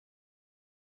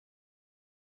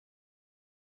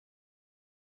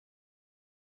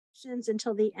questions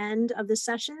until the end of the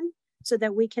session so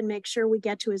that we can make sure we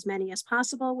get to as many as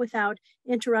possible without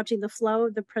interrupting the flow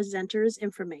of the presenter's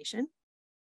information.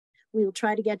 We will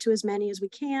try to get to as many as we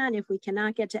can. If we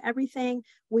cannot get to everything,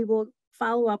 we will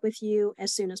follow up with you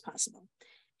as soon as possible.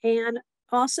 And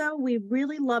also, we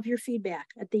really love your feedback.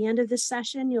 At the end of this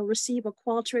session, you'll receive a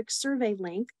Qualtrics survey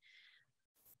link.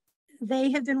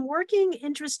 They have been working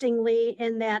interestingly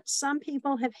in that some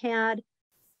people have had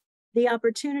the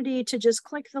opportunity to just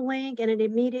click the link and it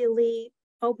immediately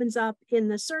opens up in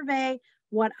the survey.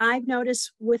 What I've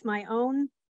noticed with my own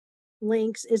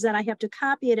links is that I have to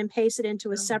copy it and paste it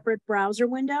into a separate browser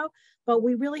window. But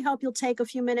we really hope you'll take a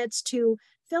few minutes to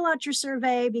fill out your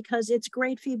survey because it's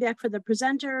great feedback for the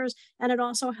presenters and it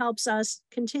also helps us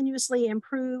continuously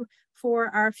improve for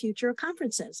our future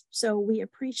conferences. So we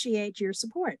appreciate your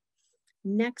support.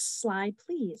 Next slide,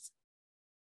 please.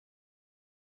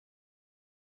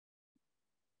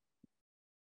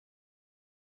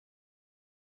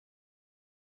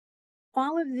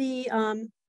 All of the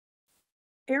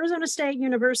Arizona State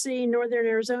University, Northern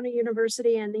Arizona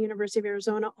University, and the University of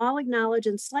Arizona all acknowledge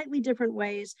in slightly different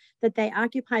ways that they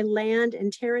occupy land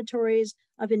and territories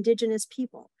of Indigenous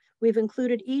people. We've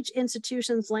included each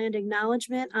institution's land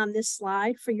acknowledgement on this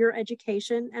slide for your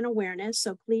education and awareness,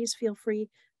 so please feel free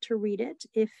to read it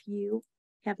if you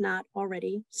have not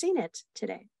already seen it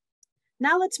today.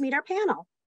 Now let's meet our panel.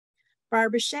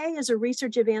 Barbara Schay is a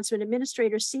Research Advancement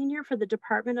Administrator Senior for the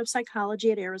Department of Psychology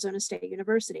at Arizona State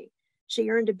University. She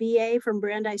earned a BA from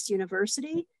Brandeis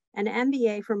University, an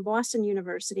MBA from Boston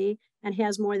University, and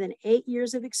has more than 8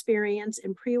 years of experience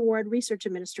in pre-award research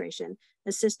administration,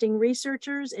 assisting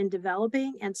researchers in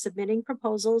developing and submitting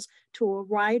proposals to a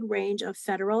wide range of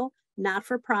federal,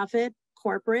 not-for-profit,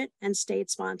 corporate, and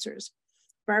state sponsors.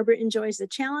 Barbara enjoys the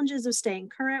challenges of staying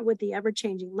current with the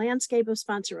ever-changing landscape of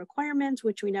sponsor requirements,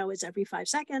 which we know is every 5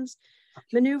 seconds,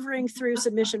 maneuvering through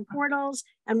submission portals,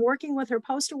 and working with her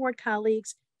post-award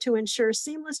colleagues to ensure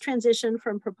seamless transition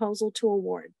from proposal to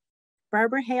award.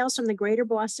 Barbara hails from the greater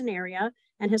Boston area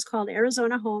and has called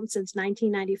Arizona home since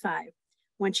 1995.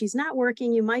 When she's not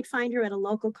working, you might find her at a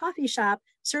local coffee shop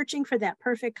searching for that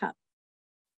perfect cup.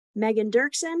 Megan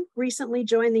Derksen recently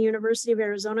joined the University of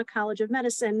Arizona College of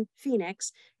Medicine,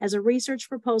 Phoenix, as a research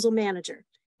proposal manager.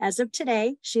 As of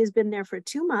today, she has been there for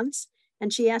 2 months,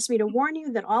 and she asked me to warn you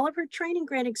that all of her training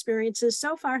grant experiences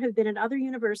so far have been at other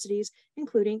universities,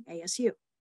 including ASU.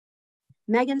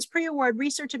 Megan's pre-award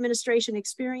research administration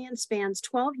experience spans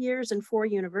 12 years and 4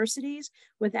 universities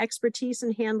with expertise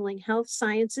in handling health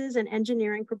sciences and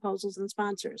engineering proposals and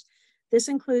sponsors. This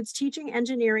includes teaching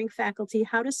engineering faculty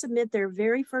how to submit their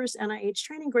very first NIH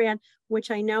training grant,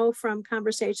 which I know from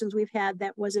conversations we've had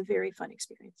that was a very fun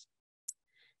experience.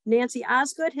 Nancy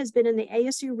Osgood has been in the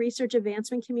ASU research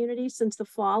advancement community since the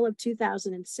fall of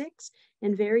 2006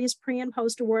 in various pre- and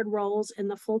post-award roles in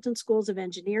the Fulton Schools of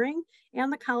Engineering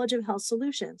and the College of Health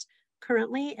Solutions.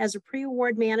 Currently, as a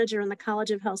pre-award manager in the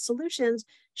College of Health Solutions,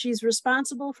 she's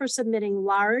responsible for submitting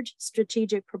large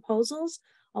strategic proposals,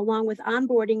 along with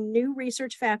onboarding new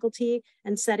research faculty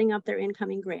and setting up their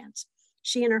incoming grants.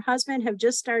 She and her husband have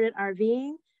just started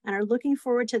RVing and are looking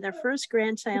forward to their first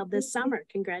grandchild this summer.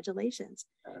 Congratulations.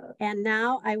 And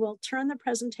now I will turn the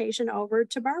presentation over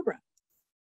to Barbara.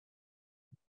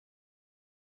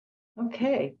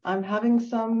 Okay, I'm having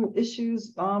some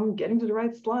issues getting to the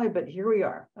right slide, but here we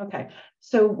are. Okay,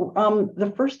 so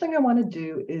the first thing I want to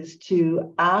do is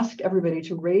to ask everybody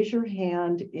to raise your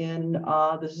hand in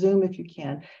the Zoom if you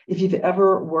can, if you've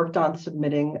ever worked on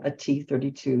submitting a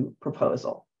T32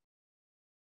 proposal.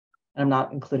 I'm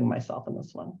not including myself in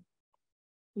this one.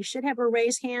 You should have a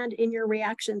raised hand in your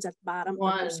reactions at the bottom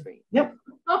of your screen. Yep.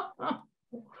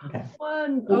 Okay.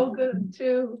 1, oh good,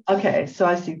 2. Okay, so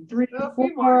I see 3,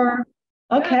 4.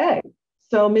 Okay,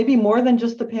 so maybe more than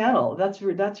just the panel. That's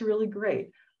really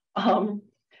great. The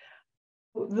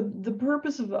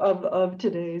purpose of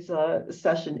today's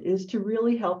session is to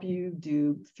really help you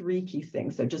do 3 key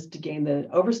things. So just to gain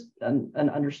an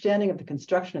understanding of the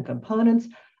construction and components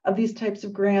of these types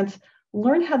of grants,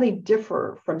 learn how they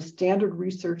differ from standard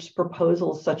research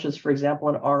proposals, such as, for example,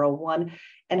 an R01,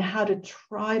 and how to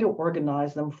try to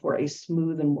organize them for a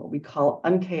smooth and what we call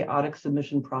unchaotic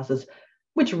submission process,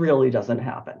 which really doesn't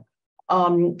happen.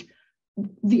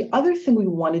 The other thing we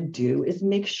want to do is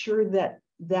make sure that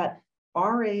the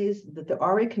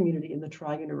RA community in the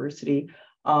Tri-University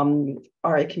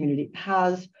RA community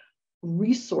has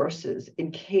resources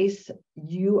in case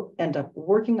you end up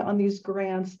working on these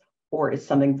grants or it's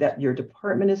something that your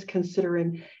department is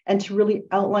considering, and to really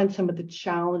outline some of the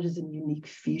challenges and unique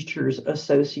features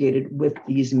associated with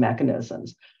these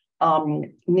mechanisms.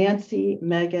 Nancy,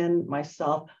 Megan,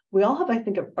 myself, we all have, I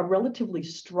think, a relatively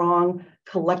strong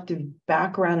collective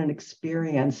background and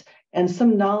experience and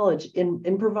some knowledge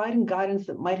in providing guidance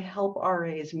that might help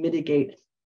RAs mitigate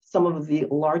some of the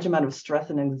large amount of stress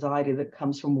and anxiety that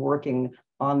comes from working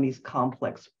on these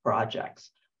complex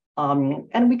projects.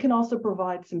 And we can also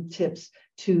provide some tips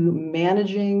to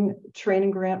managing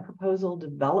training grant proposal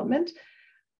development,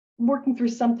 working through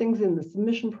some things in the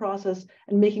submission process,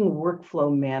 and making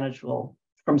workflow manageable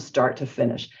from start to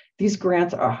finish. These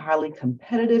grants are highly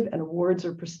competitive and awards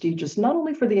are prestigious, not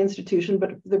only for the institution,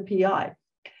 but for the PI.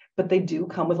 But they do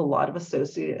come with a lot of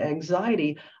associated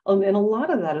anxiety. And a lot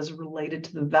of that is related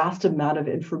to the vast amount of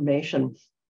information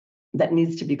that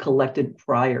needs to be collected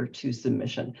prior to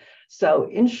submission. So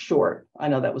in short, I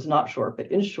know that was not short,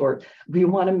 but in short, we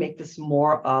want to make this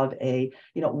more of a,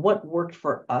 what worked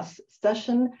for us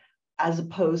session, as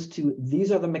opposed to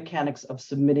these are the mechanics of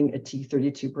submitting a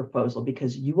T32 proposal,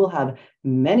 because you will have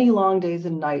many long days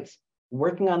and nights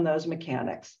working on those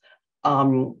mechanics.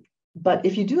 But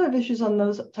if you do have issues on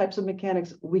those types of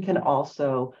mechanics, we can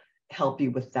also help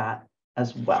you with that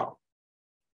as well.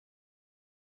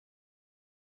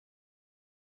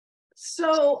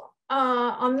 So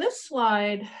on this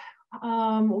slide,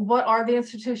 what are the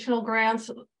institutional grants?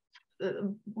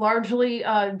 Largely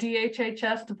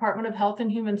DHHS, Department of Health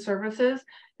and Human Services.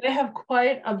 They have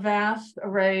quite a vast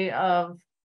array of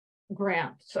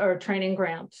grants or training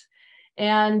grants.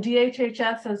 And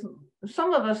DHHS, as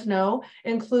some of us know,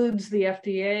 includes the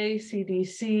FDA,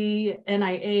 CDC,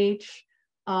 NIH,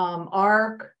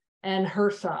 ARC, and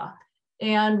HRSA.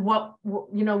 And what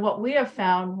we have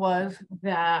found was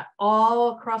that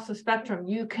all across the spectrum,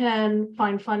 you can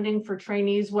find funding for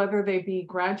trainees, whether they be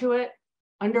graduate,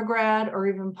 undergrad, or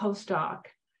even postdoc.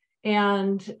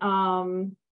 And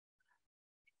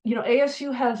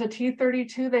ASU has a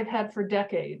T32 they've had for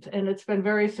decades, and it's been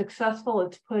very successful.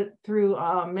 It's put through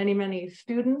many, many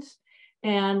students.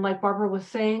 And like Barbara was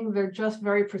saying, they're just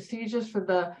very prestigious for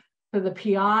the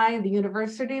PI, the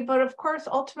university, but of course,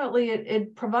 ultimately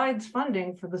it provides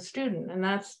funding for the student, and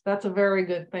that's a very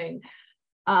good thing.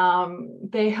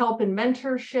 They help in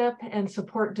mentorship and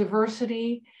support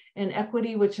diversity and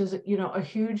equity, which is a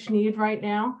huge need right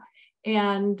now.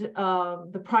 And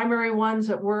the primary ones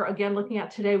that we're again looking at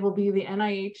today will be the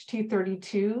NIH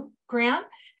T32 grant,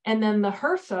 and then the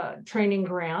HRSA training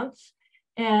grants.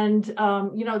 And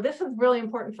this is really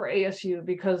important for ASU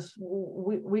because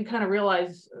we kind of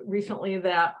realized recently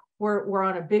that we're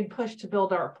on a big push to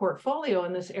build our portfolio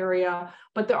in this area,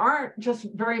 but there aren't just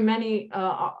very many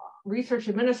research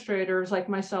administrators like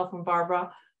myself and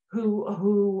Barbara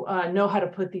who know how to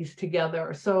put these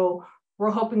together. So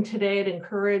we're hoping today it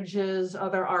encourages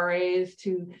other RAs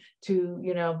to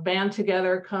band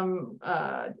together, come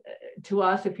to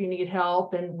us if you need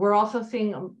help. And we're also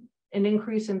seeing an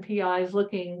increase in PIs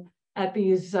looking at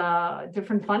these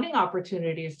different funding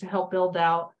opportunities to help build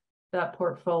out that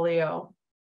portfolio.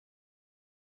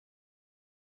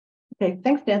 Okay,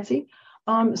 thanks, Nancy.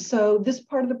 So this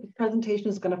part of the presentation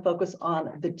is going to focus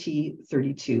on the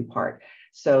T32 part.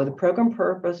 So the program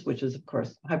purpose, which is of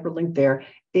course hyperlinked there,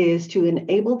 is to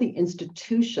enable the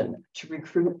institution to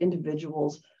recruit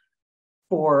individuals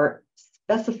for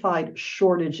specified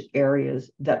shortage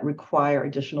areas that require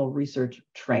additional research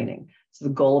training. So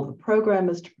the goal of the program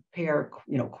is to prepare,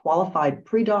 qualified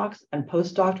pre-docs and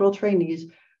postdoctoral trainees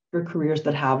for careers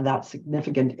that have that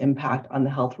significant impact on the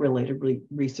health-related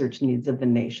research needs of the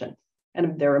nation.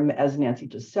 And there are, as Nancy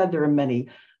just said, there are many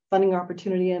funding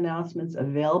opportunity announcements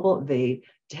available. They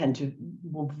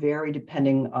will vary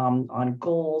depending on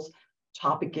goals,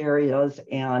 topic areas,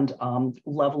 and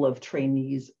level of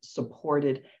trainees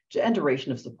supported and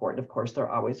duration of support. Of course, there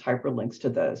are always hyperlinks to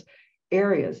those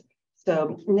areas.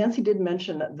 So Nancy did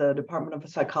mention the Department of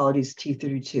Psychology's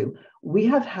T32. We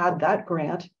have had that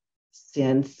grant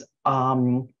since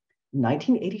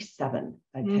 1987,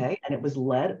 okay? And it was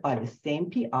led by the same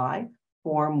PI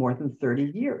for more than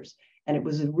 30 years. And it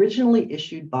was originally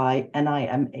issued by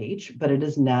NIMH, but it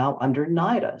is now under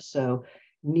NIDA. So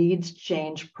needs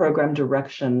change, program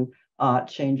direction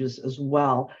changes as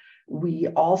well.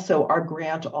 Our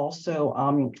grant also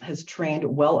has trained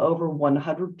well over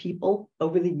 100 people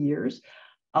over the years,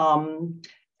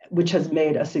 which has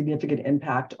made a significant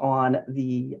impact on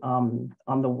the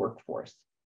workforce.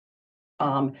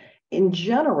 In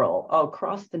general,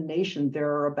 across the nation,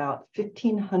 there are about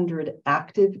 1,500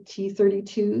 active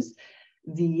T32s.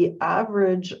 The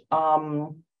average,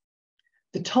 the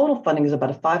total funding is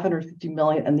about $550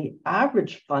 million, and the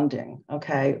average funding,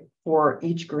 okay, for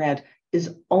each grant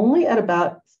is only at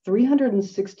about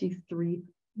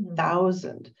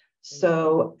 $363,000.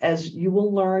 So as you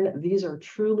will learn, these are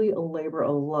truly a labor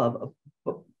of love,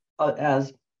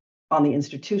 as on the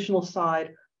institutional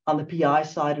side, on the PI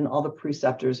side, and all the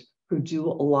preceptors who do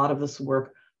a lot of this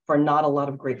work for not a lot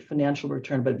of great financial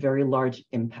return, but very large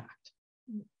impact.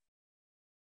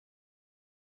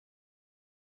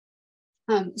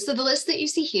 So the list that you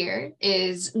see here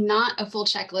is not a full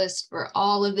checklist for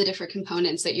all of the different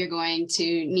components that you're going to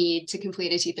need to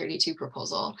complete a T32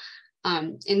 proposal.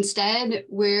 Instead,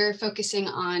 we're focusing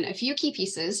on a few key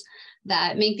pieces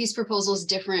that make these proposals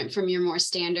different from your more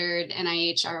standard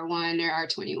NIH R1 or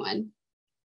R21.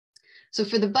 So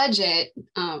for the budget,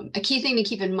 a key thing to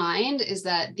keep in mind is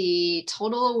that the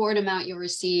total award amount you'll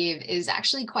receive is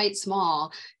actually quite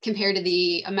small compared to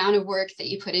the amount of work that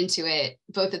you put into it,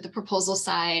 both at the proposal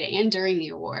side and during the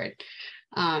award.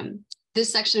 This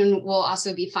section will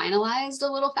also be finalized a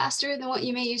little faster than what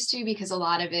you may used to because a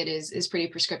lot of it is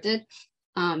pretty prescripted.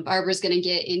 Barbara's going to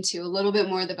get into a little bit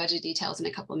more of the budget details in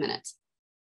a couple of minutes.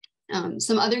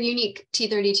 Some other unique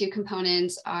T32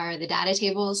 components are the data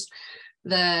tables.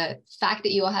 The fact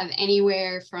that you will have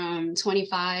anywhere from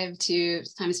 25 to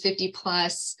sometimes 50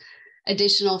 plus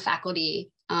additional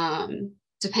faculty,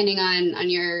 depending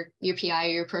on your PI or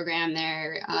your program,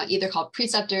 they're either called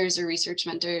preceptors or research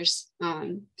mentors.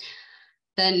 And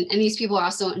these people are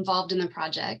also involved in the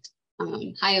project,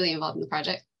 highly involved in the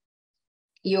project.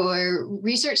 Your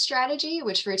research strategy,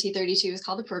 which for a T32 is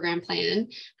called the program plan,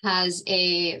 has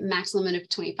a max limit of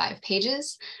 25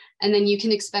 pages. And then you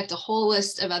can expect a whole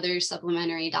list of other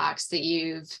supplementary docs that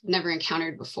you've never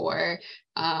encountered before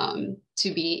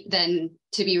to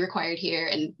be required here.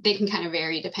 And they can kind of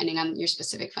vary depending on your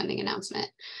specific funding announcement.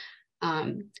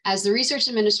 As the research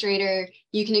administrator,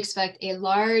 you can expect a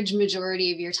large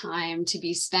majority of your time to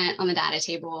be spent on the data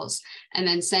tables and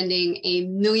then sending a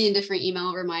million different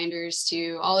email reminders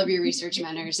to all of your research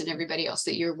mentors and everybody else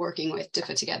that you're working with to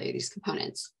put together these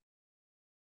components.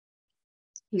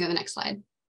 You can go to the next slide.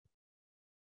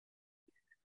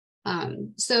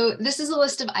 So this is a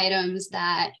list of items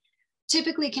that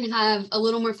typically can have a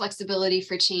little more flexibility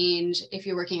for change if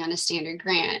you're working on a standard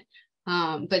grant,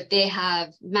 but they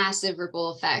have massive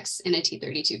ripple effects in a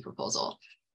T32 proposal.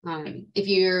 If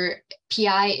your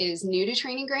PI is new to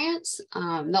training grants,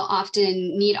 they'll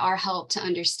often need our help to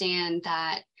understand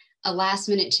that a last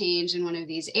minute change in one of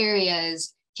these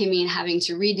areas can mean having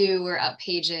to redo or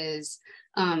update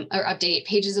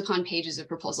pages upon pages of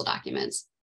proposal documents.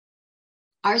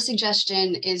 Our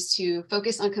suggestion is to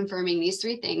focus on confirming these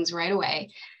three things right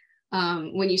away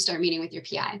when you start meeting with your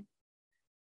PI.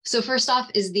 So first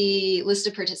off is the list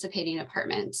of participating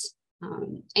departments.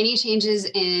 Any changes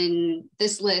in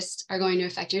this list are going to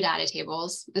affect your data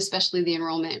tables, especially the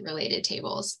enrollment related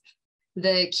tables.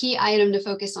 The key item to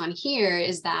focus on here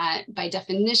is that by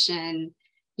definition,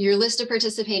 your list of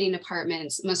participating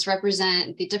departments must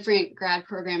represent the different grad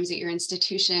programs at your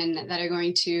institution that are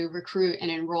going to recruit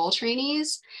and enroll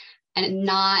trainees, and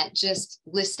not just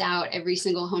list out every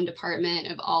single home department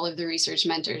of all of the research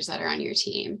mentors that are on your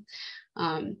team.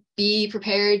 Be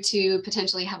prepared to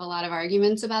potentially have a lot of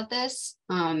arguments about this.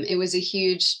 It was a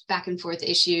huge back and forth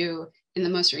issue in the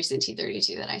most recent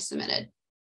T32 that I submitted.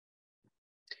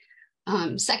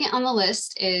 Second on the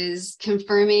list is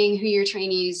confirming who your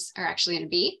trainees are actually going to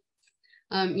be.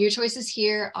 Your choices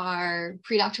here are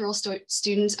predoctoral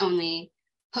students only,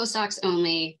 postdocs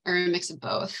only, or a mix of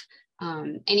both.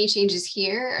 Any changes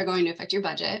here are going to affect your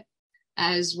budget,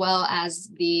 as well as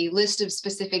the list of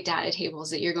specific data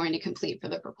tables that you're going to complete for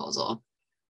the proposal.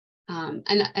 And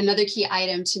another key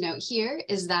item to note here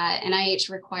is that NIH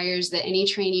requires that any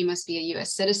trainee must be a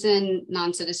US citizen,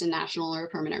 non-citizen national, or a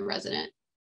permanent resident.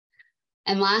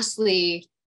 And lastly,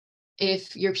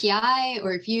 if your PI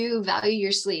or if you value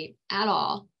your sleep at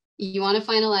all, you want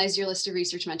to finalize your list of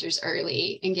research mentors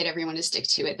early and get everyone to stick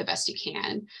to it the best you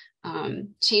can.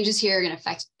 Changes here are going to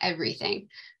affect everything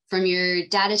from your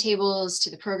data tables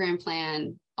to the program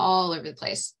plan, all over the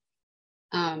place.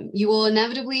 You will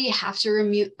inevitably have to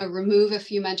remove a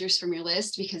few mentors from your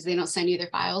list because they don't send you their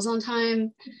files on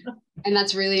time. And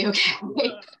that's really okay.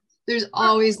 There's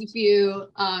always a few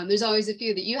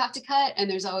that you have to cut, and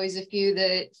there's always a few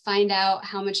that find out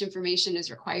how much information is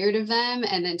required of them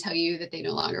and then tell you that they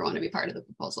no longer want to be part of the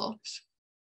proposal.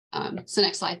 So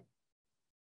next slide.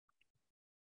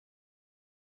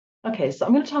 Okay, so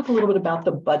I'm going to talk a little bit about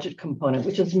the budget component,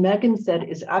 which, as Megan said,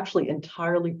 is actually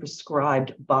entirely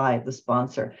prescribed by the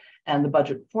sponsor. And the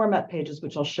budget format pages,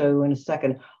 which I'll show you in a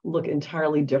second, look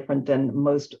entirely different than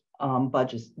most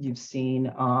budgets you've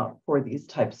seen for these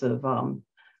types of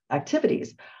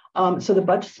activities. So the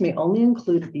budgets may only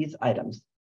include these items: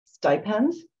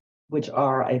 stipends, which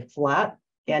are a flat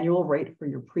annual rate for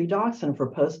your pre-docs, and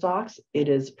for postdocs, it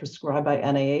is prescribed by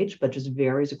NIH, but just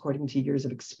varies according to years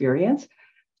of experience.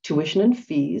 Tuition and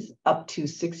fees up to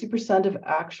 60% of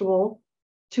actual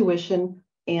tuition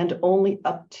and only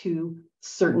up to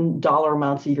certain dollar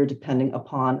amounts a year, depending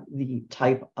upon the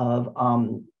type of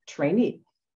trainee.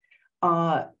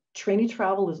 Trainee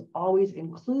travel is always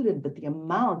included, but the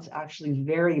amounts actually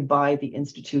vary by the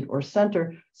institute or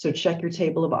center. So check your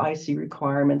table of IC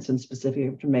requirements and specific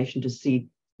information to see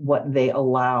what they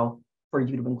allow for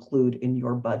you to include in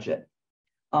your budget.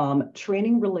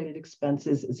 Training-related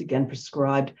expenses is again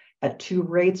prescribed at 2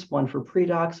 rates, one for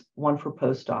pre-docs, one for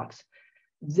postdocs.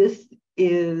 This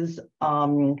is,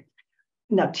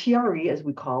 now TRE, as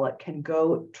we call it, can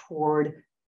go toward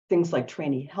things like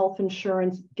trainee health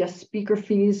insurance, guest speaker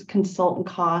fees, consultant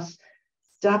costs,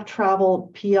 staff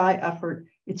travel, PI effort.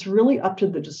 It's really up to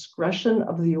the discretion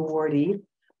of the awardee,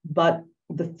 but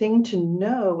the thing to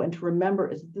know and to remember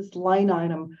is that this line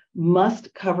item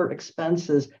must cover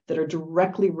expenses that are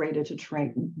directly related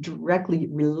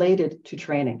to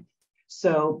training.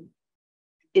 So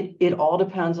it all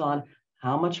depends on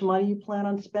how much money you plan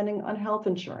on spending on health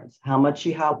insurance, how much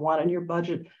you want in your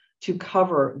budget to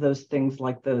cover those things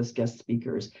like those guest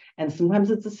speakers. And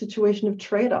sometimes it's a situation of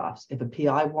trade-offs. If a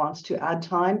PI wants to add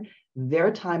time,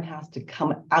 their time has to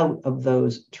come out of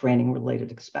those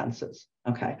training-related expenses,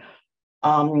 okay?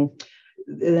 And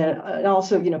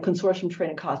also, consortium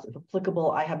training costs, if applicable.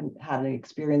 I haven't had any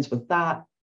experience with that.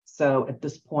 So at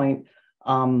this point,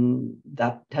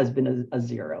 that has been a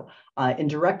zero.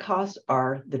 Indirect costs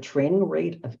are the training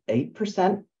rate of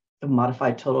 8% of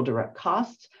modified total direct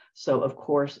costs. So of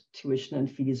course, tuition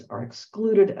and fees are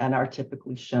excluded and are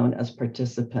typically shown as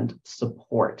participant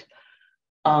support.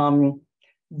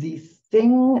 The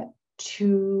thing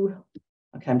to,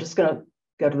 okay, I'm just gonna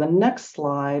go to the next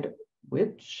slide,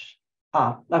 which,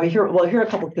 here are a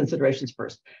couple of considerations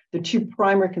first. The 2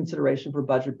 primary considerations for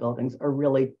budget buildings are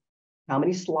really how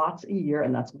many slots a year,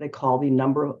 and that's what they call the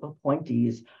number of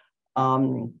appointees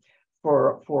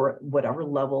for whatever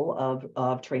level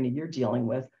of training you're dealing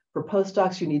with. For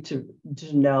postdocs, you need to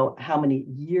know how many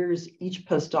years each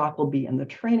postdoc will be in the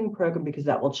training program, because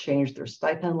that will change their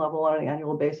stipend level on an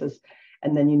annual basis.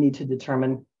 And then you need to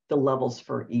determine the levels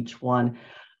for each one.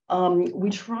 We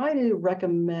try to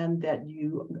recommend that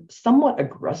you somewhat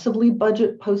aggressively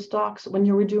budget postdocs when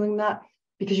you were doing that,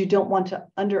 because you don't want to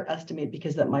underestimate,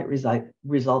 because that might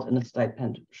result in a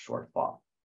stipend shortfall.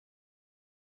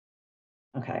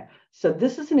 Okay, so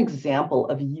this is an example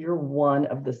of year 1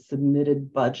 of the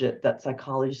submitted budget that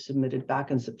psychology submitted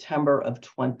back in September of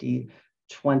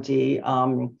 2020,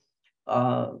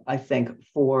 I think,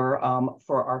 for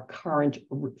our current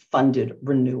funded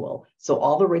renewal. So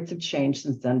all the rates have changed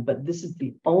since then, but this is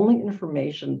the only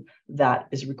information that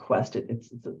is requested. It's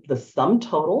the sum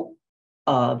total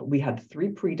of, we had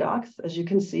 3 pre-docs, as you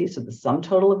can see, so the sum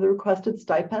total of the requested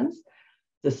stipends,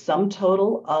 the sum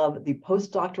total of the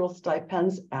postdoctoral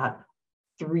stipends at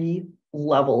 3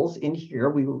 levels in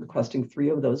here. We were requesting 3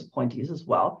 of those appointees as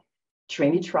well.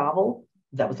 Trainee travel,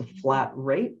 that was a flat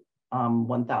rate,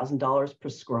 $1,000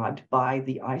 prescribed by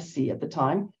the IC at the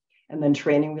time. And then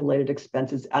training related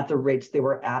expenses at the rates they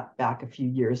were at back a few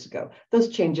years ago. Those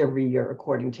change every year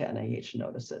according to NIH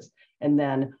notices. And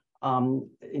then,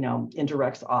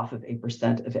 indirects off of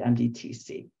 8% of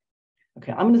MDTC.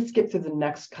 Okay, I'm going to skip through the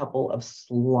next couple of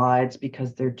slides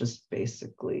because they're just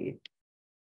basically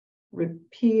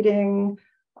repeating.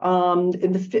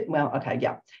 This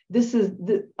is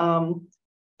the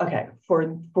okay,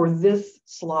 for this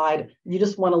slide, you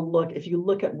just want to look, if you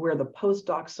look at where the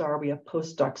postdocs are, we have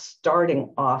postdocs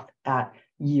starting off at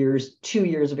 2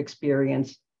 years of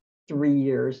experience, 3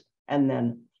 years, and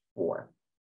then 4.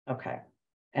 Okay,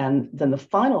 and then the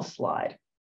final slide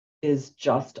is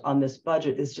just on this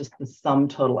budget is just the sum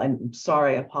total. I'm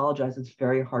sorry, I apologize, it's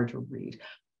very hard to read.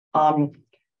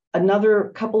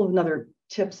 Another couple of other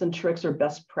tips and tricks or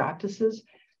best practices,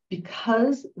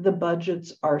 because the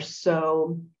budgets are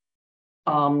so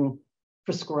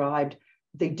prescribed,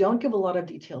 they don't give a lot of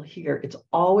detail here. It's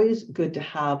always good to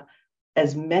have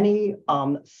as many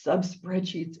sub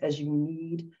spreadsheets as you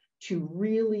need to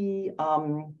really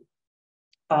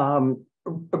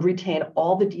retain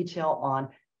all the detail on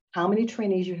how many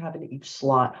trainees you have in each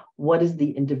slot, what is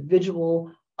the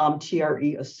individual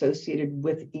TRE associated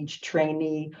with each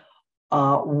trainee,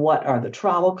 what are the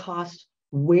travel costs,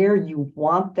 where you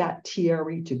want that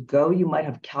TRE to go. You might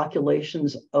have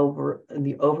calculations over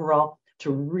the overall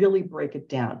to really break it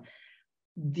down.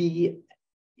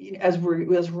 As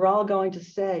we're all going to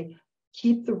say,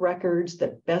 keep the records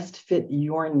that best fit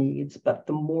your needs, but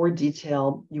the more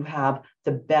detail you have,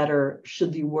 the better,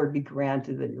 should the award be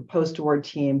granted, that your post-award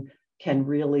team can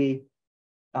really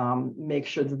make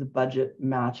sure that the budget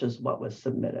matches what was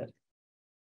submitted.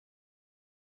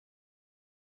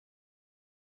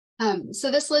 So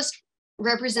this list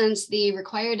represents the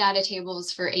required data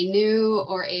tables for a new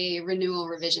or a renewal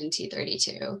revision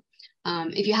T32.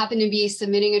 If you happen to be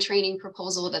submitting a training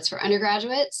proposal that's for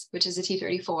undergraduates, which is a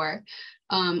T34,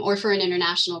 or for an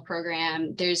international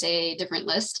program, there's a different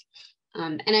list.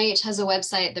 NIH has a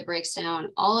website that breaks down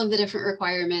all of the different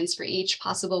requirements for each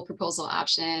possible proposal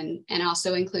option and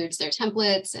also includes their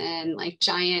templates and like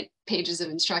giant pages of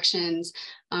instructions.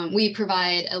 We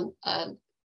provide a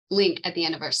link at the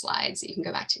end of our slides that you can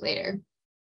go back to later.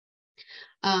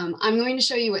 I'm going to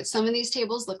show you what some of these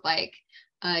tables look like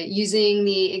using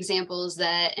the examples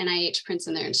that NIH prints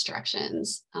in their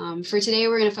instructions. For today,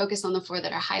 we're going to focus on the 4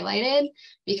 that are highlighted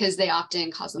because they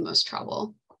often cause the most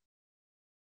trouble.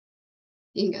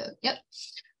 You can go, yep.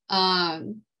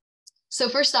 So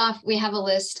first off, we have a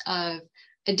list of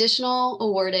additional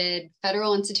awarded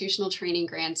federal institutional training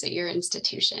grants at your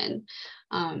institution.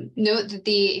 Note that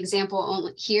the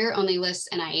example here only lists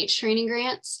NIH training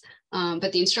grants,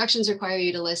 but the instructions require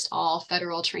you to list all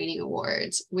federal training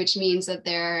awards, which means that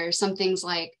there are some things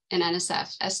like an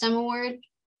NSF STEM award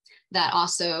that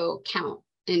also count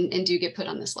and do get put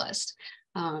on this list.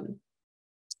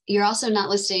 You're also not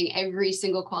listing every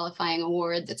single qualifying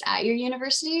award that's at your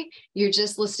university. You're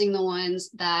just listing the ones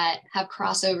that have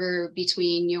crossover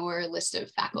between your list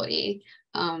of faculty,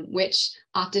 which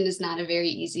often is not a very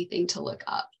easy thing to look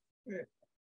up.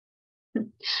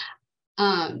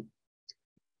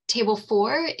 Table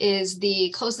 4 is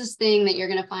the closest thing that you're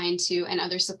going to find to an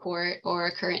other support or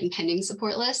a current and pending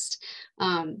support list.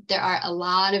 There are a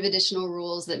lot of additional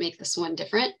rules that make this one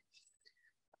different.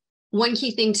 One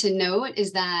key thing to note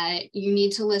is that you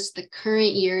need to list the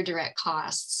current year direct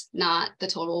costs, not the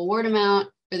total award amount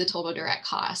or the total direct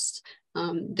costs.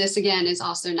 This again is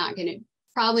also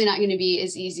probably not going to be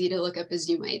as easy to look up as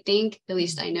you might think. At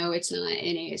least I know it's not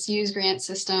in ASU's grant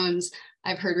systems.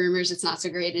 I've heard rumors it's not so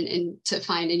great to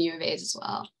find in U of A's as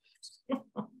well.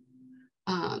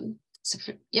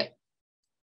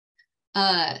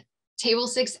 Table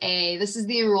 6A, this is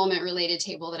the enrollment related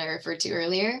table that I referred to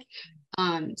earlier.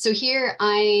 So here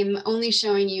I'm only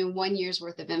showing you 1 year's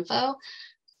worth of info,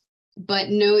 but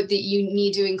note that you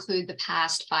need to include the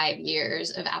past 5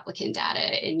 years of applicant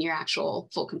data in your actual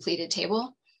full completed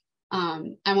table.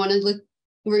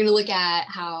 We're going to look at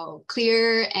how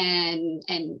clear and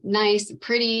nice and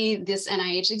pretty this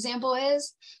NIH example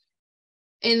is.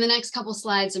 In the next couple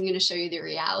slides, I'm going to show you the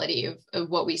reality of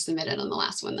what we submitted on the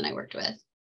last one that I worked with.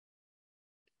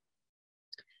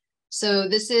 So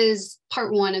this is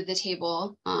part 1 of the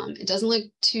table. It doesn't look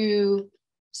too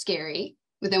scary,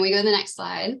 but then we go to the next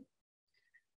slide.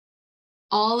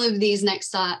 All of these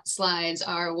next slides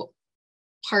are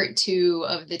part 2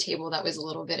 of the table that was a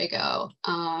little bit ago.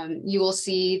 You will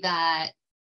see that,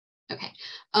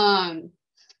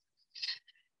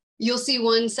 you'll see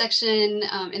one section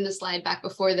in the slide back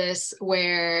before this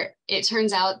where it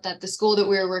turns out that the school that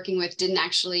we were working with didn't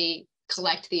actually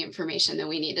collect the information that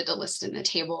we needed to list in the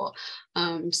table.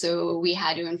 So we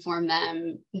had to inform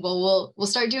them, well, we'll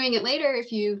start doing it later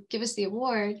if you give us the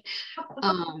award.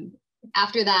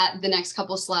 After that, the next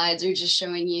couple slides are just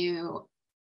showing you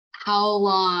how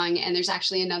long, and there's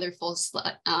actually another full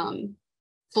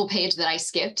page that I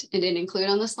skipped and didn't include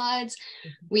on the slides.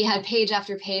 We had page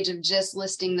after page of just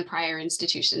listing the prior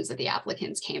institutions that the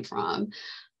applicants came from.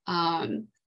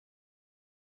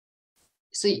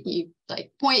 So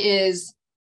point is,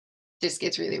 this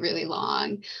gets really, really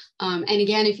long. And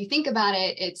again, if you think about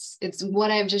it, it's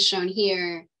what I've just shown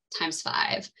here times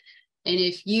 5. And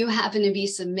if you happen to be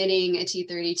submitting a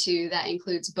T32 that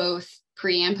includes both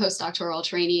pre and postdoctoral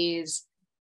trainees,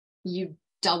 you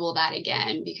double that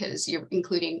again because you're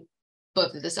including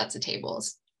both of the sets of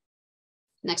tables.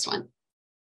 Next one.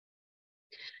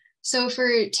 So for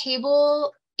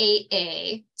table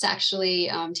 8A, it's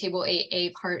actually table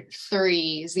 8A part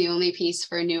 3 is the only piece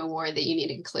for a new award that you need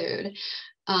to include.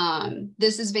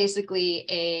 This is basically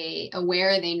a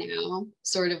where are they now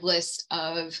sort of list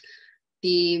of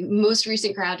the most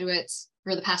recent graduates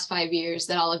for the past 5 years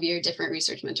that all of your different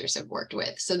research mentors have worked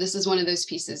with. So this is one of those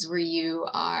pieces where you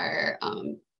are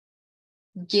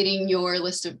getting your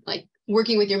list of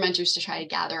working with your mentors to try to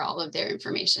gather all of their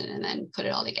information and then put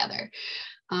it all together.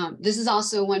 This is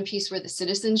also one piece where the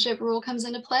citizenship rule comes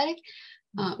into play.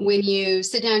 When you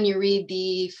sit down, you read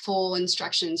the full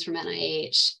instructions from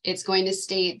NIH, it's going to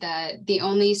state that the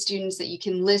only students that you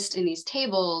can list in these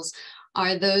tables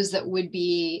are those that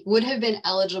would have been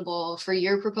eligible for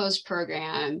your proposed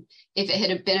program if it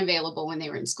had been available when they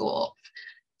were in school.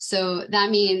 So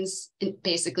that means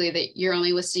basically that you're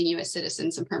only listing US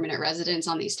citizens and permanent residents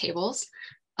on these tables.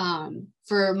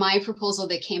 For my proposal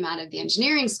that came out of the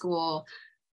engineering school,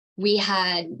 we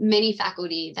had many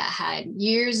faculty that had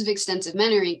years of extensive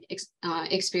mentoring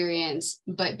experience,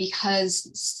 but because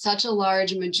such a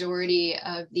large majority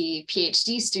of the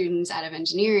PhD students out of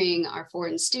engineering are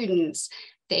foreign students,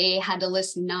 they had to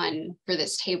list none for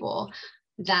this table.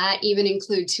 That even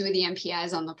include 2 of the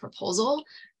MPIs on the proposal,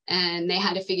 and they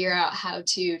had to figure out how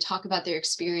to talk about their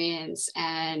experience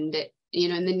and,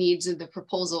 and the needs of the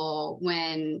proposal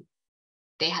when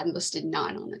they had listed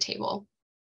none on the table.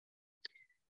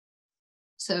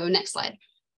 So next slide.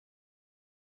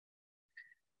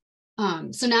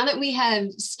 So now that we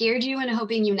have scared you into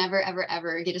hoping you never, ever,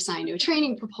 ever get assigned to a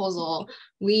training proposal,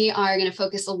 we are going to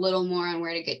focus a little more on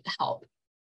where to get help.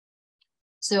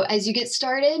 So as you get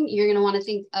started, you're going to want to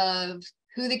think of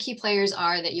who the key players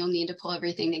are that you'll need to pull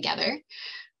everything together.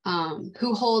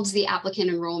 Who holds the applicant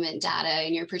enrollment data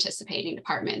in your participating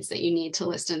departments that you need to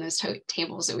list in those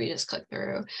tables that we just clicked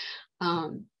through.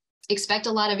 Expect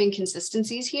a lot of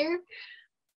inconsistencies here.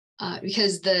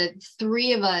 Because the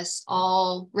 3 of us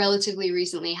all relatively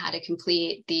recently had to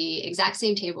complete the exact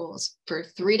same tables for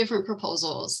 3 different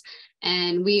proposals.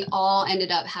 And we all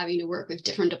ended up having to work with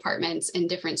different departments and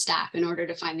different staff in order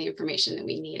to find the information that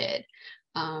we needed.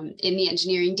 In the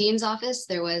engineering dean's office,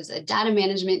 there was a data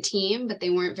management team, but they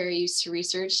weren't very used to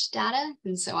research data.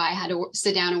 And so I had to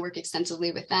sit down and work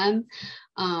extensively with them.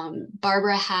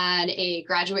 Barbara had a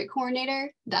graduate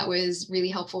coordinator that was really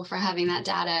helpful for having that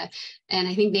data. And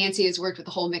I think Nancy has worked with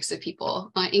a whole mix of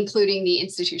people, including the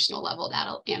institutional level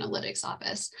data analytics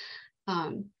office.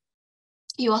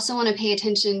 You also want to pay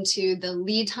attention to the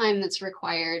lead time that's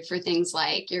required for things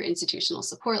like your institutional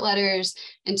support letters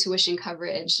and tuition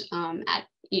coverage at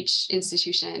each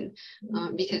institution,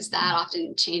 because that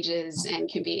often changes and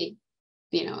can be,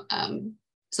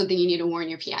 something you need to warn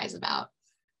your PIs about.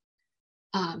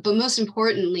 But most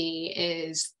importantly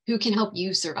is who can help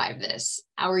you survive this?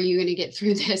 How are you going to get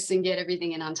through this and get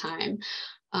everything in on time?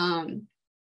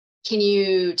 Can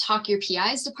you talk your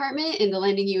PI's department into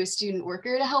lending you a student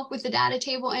worker to help with the data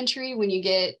table entry when you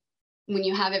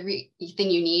have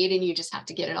everything you need and you just have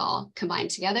to get it all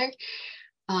combined together?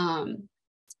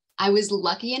 I was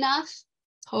lucky enough,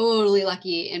 totally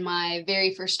lucky in my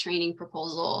very first training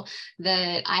proposal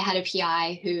that I had a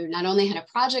PI who not only had a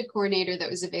project coordinator that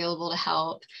was available to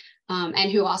help,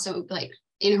 and who also, like,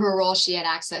 in her role, she had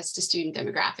access to student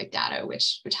demographic data,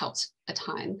 which helped a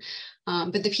ton.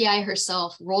 But the PI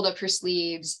herself rolled up her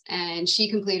sleeves and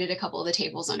she completed a couple of the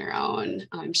tables on her own.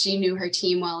 She knew her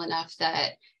team well enough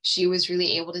that she was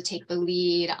really able to take the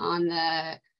lead on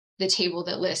the table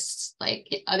that lists like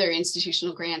other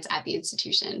institutional grants at the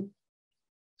institution.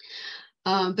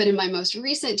 But in my most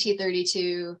recent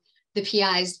T32, the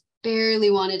PIs barely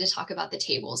wanted to talk about the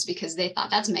tables because they thought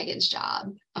that's Megan's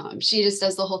job. She just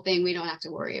does the whole thing. We don't have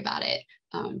to worry about it.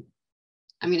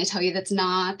 I'm going to tell you that's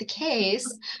not the case,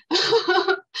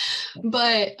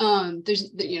 but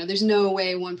there's no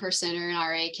way one person or an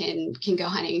RA can go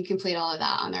hunting and complete all of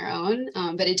that on their own.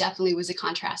 But it definitely was a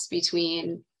contrast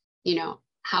between,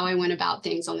 how I went about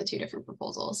things on the 2 different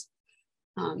proposals.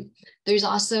 There's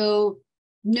also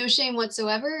no shame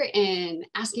whatsoever in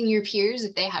asking your peers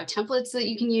if they have templates that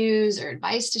you can use or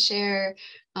advice to share.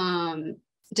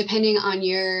 Depending on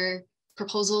your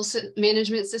proposal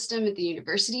management system at the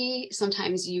university,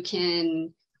 sometimes you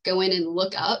can go in and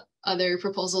look up other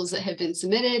proposals that have been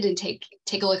submitted and take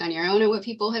a look on your own at what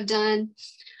people have done.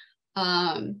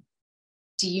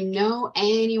 Do you know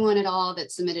anyone at all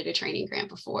that submitted a training grant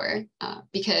before?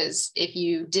 Because if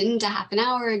you didn't a half an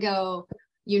hour ago,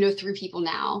 3 people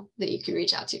now that you can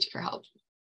reach out to for help.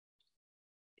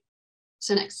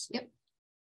 So next, yep.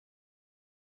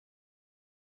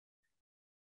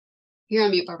 You're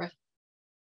on mute, Barbara.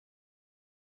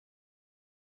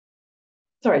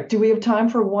 Sorry, do we have time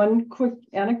for one quick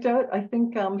anecdote? I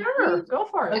think. Sure, go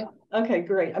for it. Okay,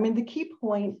 great. I mean, the key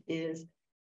point is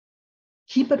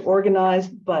keep it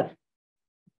organized, but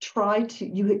try to,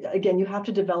 you have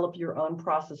to develop your own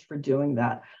process for doing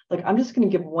that. Like, I'm just going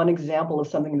to give one example of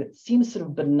something that seems sort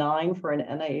of benign for an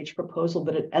NIH proposal,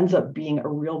 but it ends up being a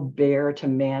real bear to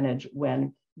manage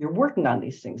when you're working on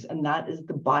these things. And that is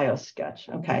the bio sketch.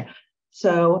 Okay.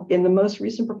 So in the most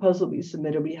recent proposal we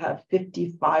submitted, we have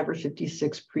 55 or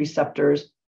 56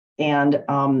 preceptors, and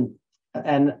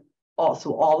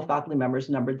also all the faculty members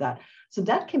numbered that. So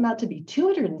that came out to be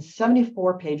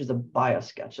 274 pages of bio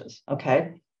sketches.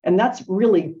 Okay. And that's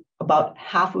really about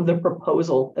half of the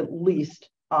proposal, at least,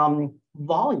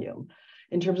 volume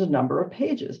in terms of number of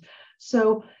pages.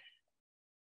 So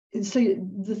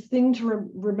the thing to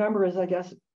remember is, I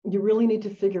guess, you really need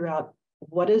to figure out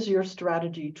what is your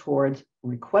strategy towards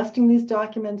requesting these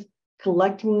documents,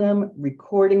 collecting them,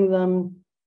 recording them,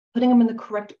 putting them in the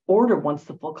correct order once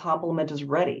the full complement is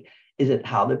ready. Is it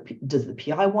does the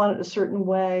PI want it a certain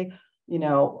way? You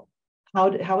know, how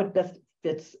it best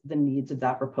fits the needs of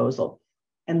that proposal.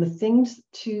 And the things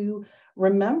to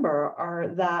remember are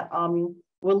that,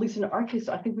 well, at least in our case,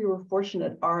 I think we were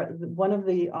fortunate. One of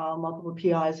the multiple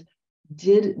PIs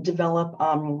did develop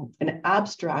an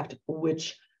abstract,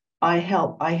 which I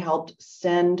helped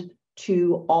send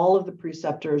to all of the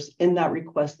preceptors in that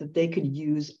request that they could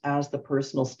use as the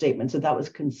personal statement. So that was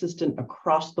consistent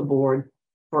across the board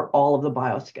for all of the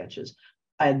biosketches.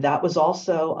 That was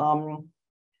also,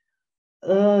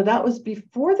 that was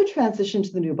before the transition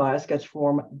to the new biosketch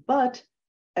form, but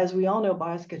as we all know,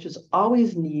 biosketches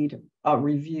always need a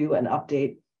review and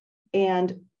update.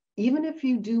 And even if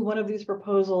you do one of these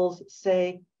proposals,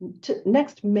 say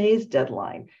next May's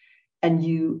deadline, and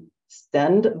you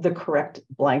send the correct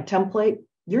blank template,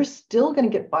 you're still going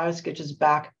to get biosketches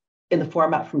back in the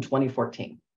format from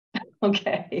 2014.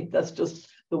 Okay, that's just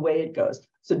the way it goes.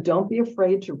 So don't be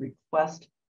afraid to request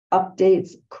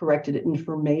updates, corrected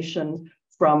information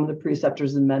from the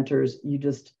preceptors and mentors. You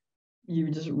just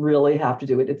really have to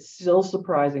do it. It's still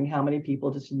surprising how many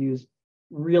people just use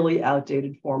really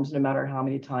outdated forms, no matter how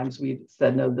many times we've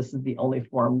said, no, this is the only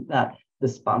form that the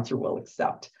sponsor will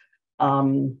accept.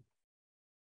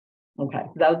 Okay,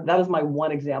 that is my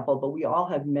one example, but we all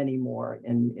have many more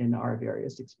in our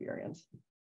various experience.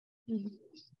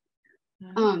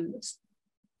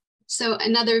 So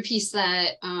another piece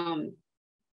that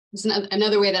is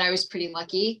another way that I was pretty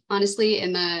lucky, honestly,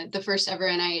 in the first ever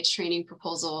NIH training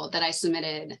proposal that I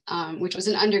submitted, which was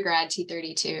an undergrad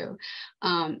T32.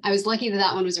 I was lucky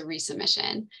that one was a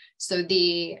resubmission. So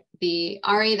the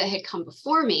RA that had come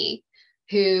before me,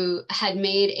 who had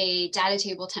made a data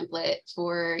table template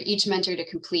for each mentor to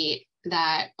complete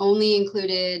that only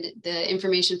included the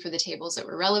information for the tables that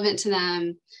were relevant to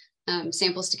them,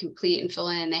 samples to complete and fill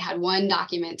in. They had one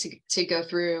document to go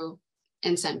through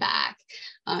and send back.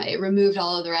 It removed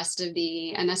all of the rest of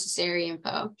the unnecessary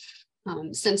info.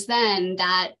 Since then,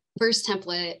 that first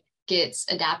template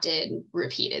gets adapted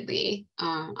repeatedly.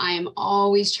 I am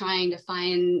always trying to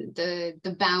find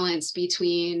the balance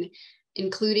between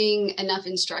including enough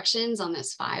instructions on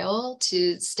this file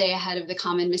to stay ahead of the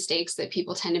common mistakes that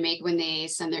people tend to make when they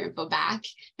send their info back.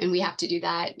 And we have to do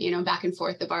that, back and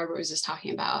forth that Barbara was just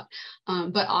talking about,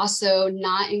 but also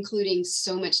not including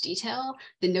so much detail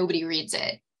that nobody reads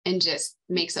it and just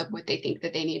makes up what they think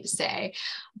that they need to say.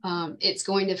 It's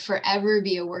going to forever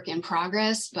be a work in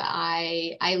progress, but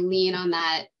I lean on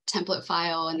that template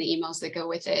file and the emails that go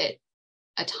with it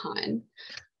a ton.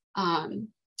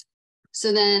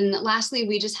 So then lastly,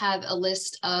 we just have a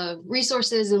list of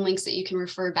resources and links that you can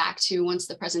refer back to once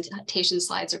the presentation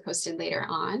slides are posted later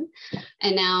on.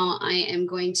 And now I am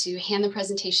going to hand the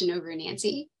presentation over to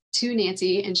Nancy,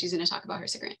 and she's going to talk about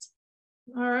HRSA grants.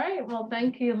 All right, well,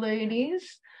 thank you,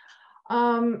 ladies.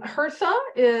 HRSA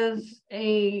is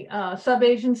a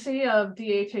sub-agency of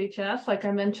DHHS. Like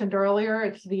I mentioned earlier,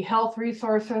 it's the Health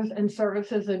Resources and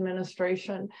Services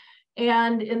Administration.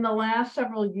 And in the last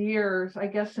several years, I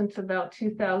guess since about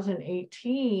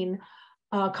 2018,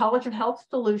 College of Health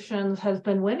Solutions has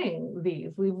been winning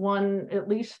these. We've won at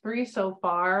least 3 so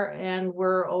far, and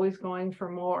we're always going for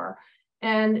more.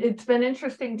 And it's been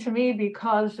interesting to me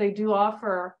because they do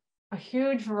offer a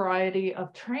huge variety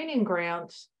of training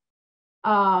grants.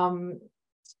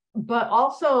 But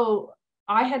also,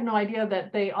 I had no idea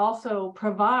that they also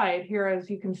provide, here as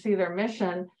you can see their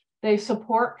mission, they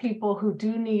support people who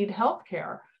do need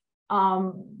healthcare,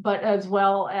 but as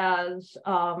well as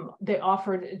they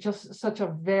offered just such a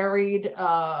varied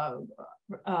type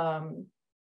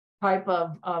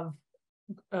of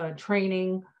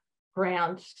training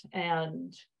grants,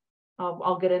 and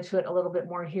I'll get into it a little bit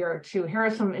more here too. Here are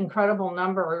some incredible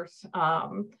numbers.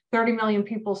 30 million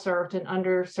people served in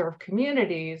underserved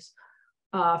communities,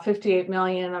 58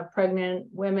 million of pregnant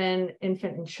women,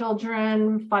 infant and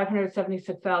children,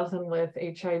 576,000 with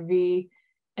HIV,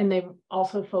 and they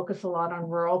also focus a lot on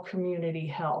rural community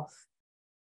health.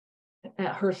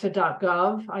 At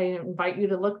HRSA.gov, I invite you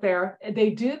to look there.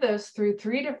 They do this through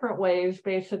 3 different ways,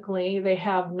 basically. They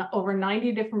have over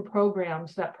 90 different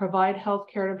programs that provide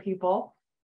healthcare to people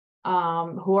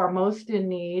who are most in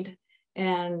need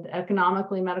and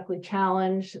economically, medically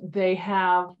challenged. They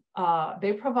have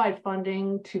they provide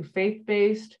funding to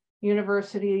faith-based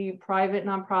university, private,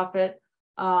 nonprofit,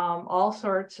 all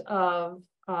sorts of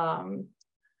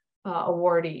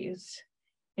awardees.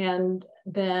 And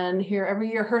then here, every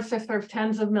year, HRSA serves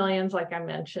tens of millions, like I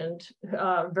mentioned,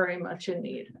 very much in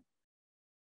need.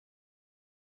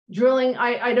 Drilling,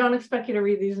 I don't expect you to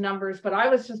read these numbers, but I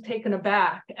was just taken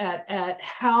aback at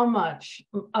how much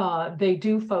they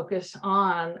do focus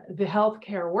on the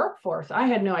healthcare workforce. I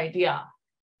had no idea.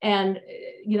 And,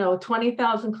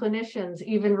 20,000 clinicians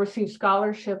even received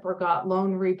scholarship or got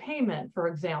loan repayment, for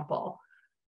example.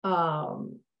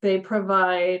 They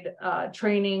provide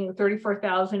training,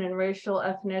 34,000 in racial,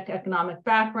 ethnic, economic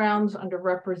backgrounds,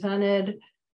 underrepresented,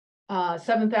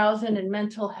 7,000 in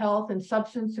mental health and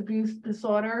substance abuse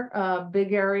disorder, a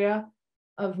big area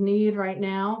of need right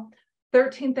now.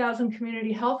 13,000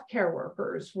 community healthcare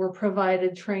workers were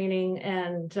provided training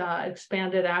and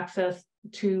expanded access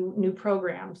to new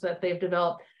programs that they've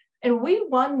developed. And we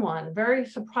won one, very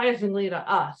surprisingly to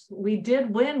us. We did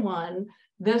win one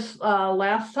this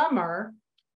last summer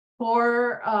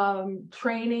for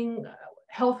training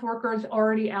health workers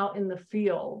already out in the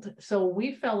field. So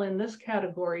we fell in this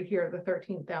category here, the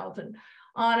 13,000,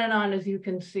 on and on, as you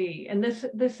can see. And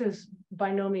this is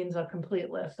by no means a complete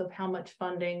list of how much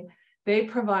funding they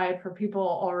provide for people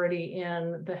already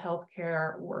in the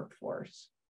healthcare workforce.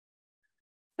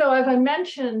 So as I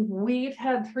mentioned, we've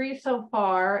had 3 so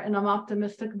far, and I'm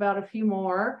optimistic about a few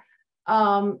more.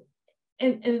 And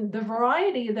the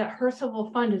variety that HRSA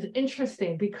will fund is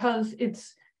interesting because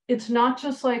it's not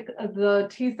just like the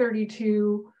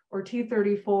T32 or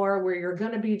T34 where you're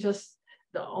going to be just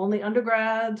the only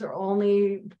undergrads or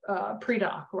only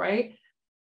pre-doc, right?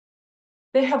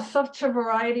 They have such a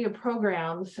variety of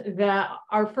programs that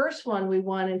our first one we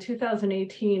won in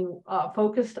 2018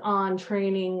 focused on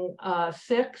training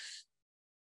 6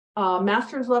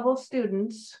 master's level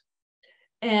students,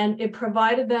 and it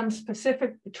provided them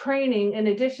specific training in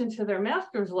addition to their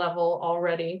master's level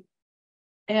already,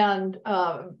 and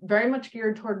very much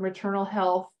geared toward maternal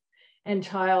health and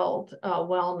child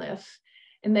wellness.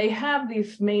 And they have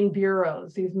these main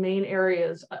bureaus, these main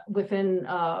areas within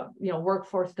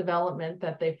workforce development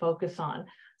that they focus on.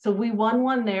 So we won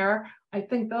one there. I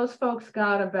think those folks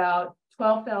got about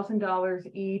 $12,000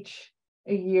 each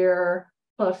a year,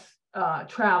 plus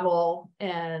travel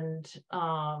and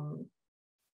some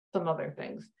other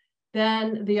things.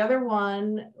 Then the other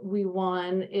one we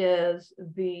won is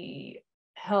the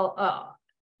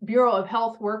Bureau of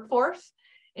Health Workforce.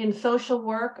 In social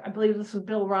work, I believe this was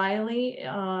Bill Riley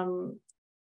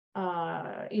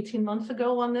 18 months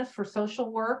ago on this for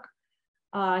social work.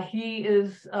 He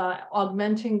is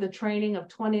augmenting the training of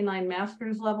 29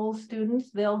 master's level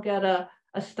students. They'll get a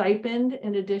stipend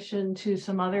in addition to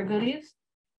some other goodies.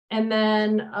 And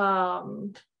then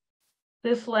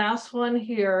this last one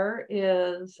here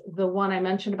is the one I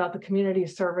mentioned about the community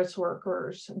service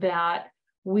workers that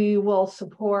we will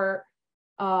support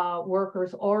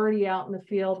workers already out in the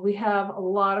field. We have a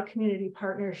lot of community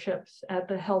partnerships at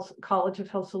the College of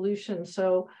Health Solutions.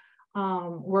 So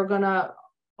we're going to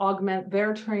augment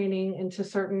their training into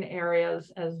certain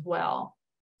areas as well.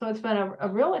 So it's been a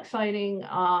real exciting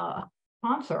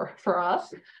sponsor for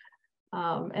us.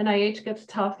 NIH gets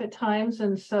tough at times.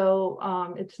 And so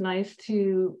it's nice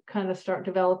to kind of start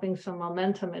developing some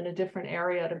momentum in a different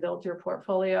area to build your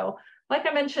portfolio. Like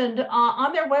I mentioned,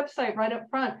 on their website right up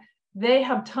front, they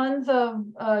have tons of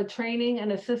training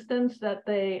and assistance that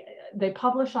they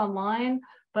publish online,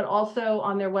 but also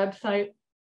on their website,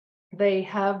 they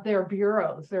have their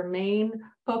bureaus, their main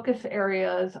focus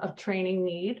areas of training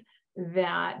need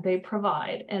that they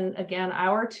provide. And again,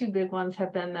 our 2 big ones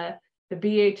have been the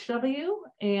BHW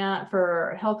and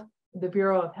for health, the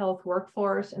Bureau of Health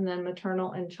Workforce, and then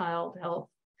maternal and child health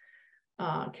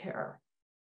care.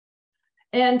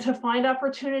 And to find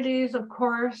opportunities, of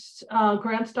course,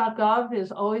 grants.gov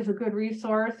is always a good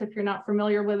resource. If you're not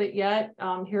familiar with it yet,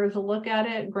 here's a look at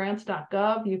it,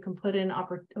 grants.gov. You can put in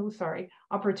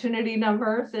opportunity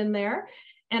numbers in there.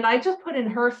 And I just put in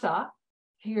HRSA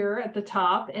here at the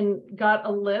top and got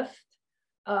a list.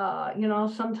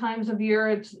 Sometimes of year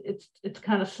it's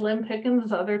kind of slim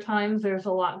pickings. Other times there's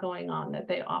a lot going on that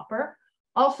they offer.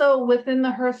 Also within the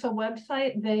HRSA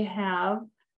website, they have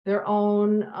their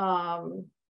own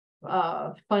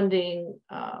funding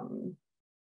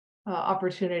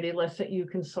opportunity list that you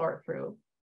can sort through.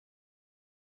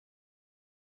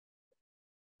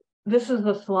 This is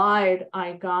the slide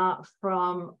I got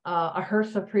from a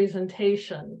HRSA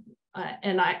presentation,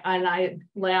 and I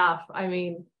laugh. I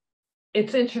mean,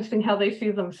 it's interesting how they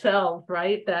see themselves,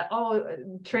 right? That, oh,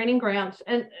 training grants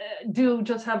and do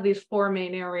just have these 4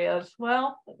 main areas.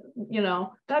 Well, you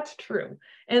know, that's true.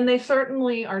 And they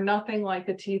certainly are nothing like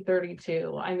a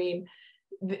T32. I mean,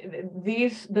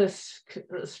 the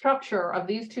structure of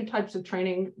these 2 types of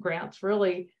training grants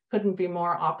really couldn't be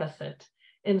more opposite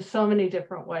in so many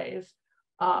different ways.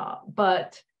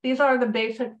 But these are the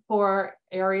basic 4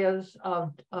 areas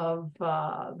of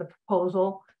the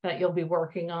proposal that you'll be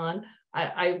working on.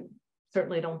 I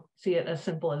certainly don't see it as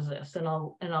simple as this, and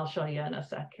I'll show you in a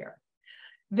sec here.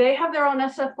 They have their own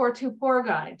SF424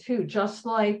 guide too, just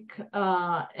like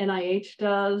NIH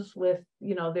does with,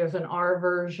 you know, there's an R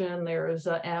version, there's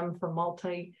a M for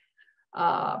multi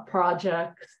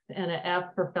projects and an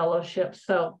F for fellowships.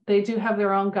 So they do have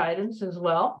their own guidance as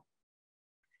well.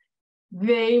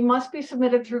 They must be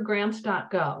submitted through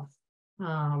grants.gov.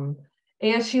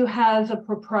 ASU has a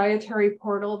proprietary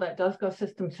portal that does go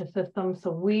system to system. So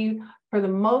we, for the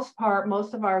most part,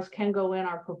 most of ours can go in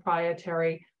our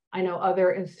proprietary. I know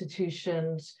other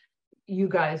institutions, you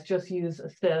guys just use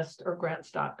Assist or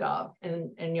grants.gov,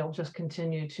 and you'll just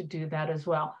continue to do that as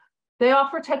well. They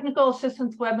offer technical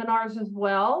assistance webinars as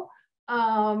well,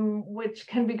 which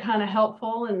can be kind of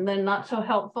helpful and then not so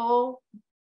helpful,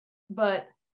 but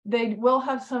they will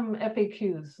have some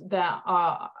FAQs that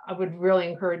I would really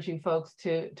encourage you folks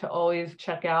to always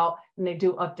check out, and they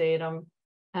do update them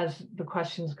as the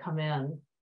questions come in.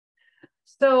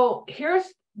 So here's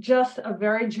just a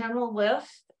very general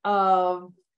list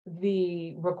of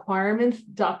the requirements,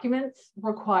 documents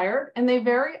required, and they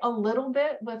vary a little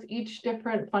bit with each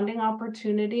different funding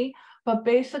opportunity, but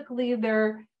basically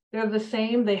they're the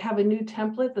same. They have a new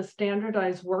template, the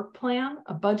standardized work plan,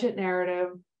 a budget narrative,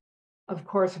 of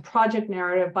course, a project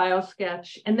narrative,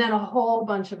 biosketch, and then a whole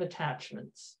bunch of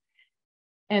attachments.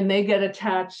 And they get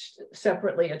attached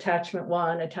separately, attachment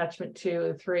 1, attachment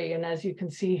 2, 3. And as you can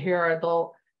see here,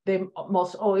 they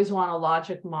most always want a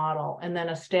logic model, and then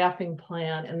a staffing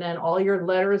plan, and then all your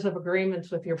letters of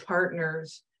agreements with your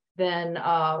partners, then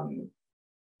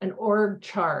an org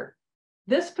chart.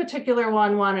 This particular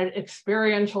one wanted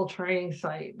experiential training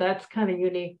site. That's kind of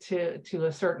unique to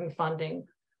a certain funding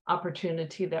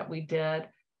opportunity that we did.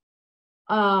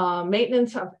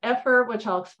 Maintenance of effort, which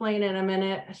I'll explain in a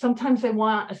minute. Sometimes they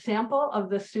want a sample of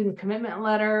the student commitment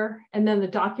letter, and then the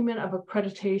document of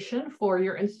accreditation for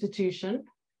your institution.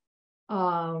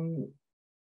 And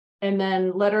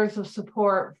then letters of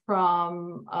support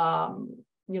from,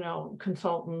 you know,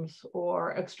 consultants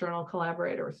or external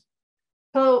collaborators.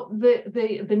 So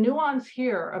the nuance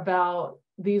here about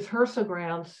these HRSA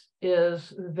grants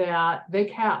is that they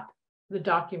cap the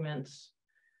documents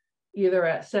either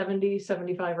at 70,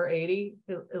 75, or 80,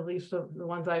 at least the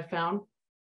ones I've found.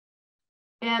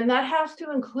 And that has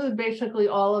to include basically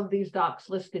all of these docs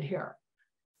listed here.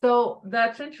 So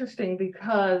that's interesting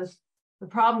because the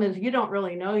problem is you don't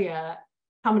really know yet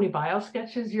how many bio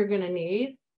sketches you're going to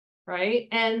need, right?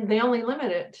 And they only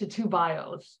limit it to 2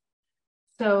 bios.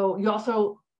 So you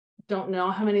also don't know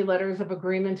how many letters of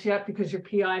agreements yet because your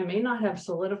PI may not have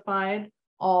solidified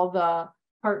all the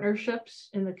partnerships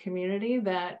in the community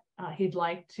that he'd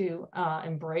like to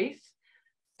embrace.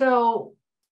 So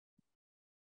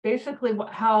basically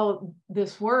how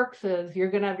this works is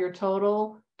you're going to have your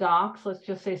total docs, let's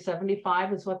just say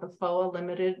 75 is what the FOA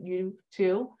limited you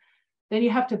to. Then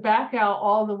you have to back out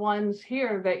all the ones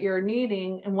here that you're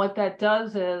needing. And what that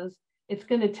does is it's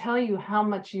going to tell you how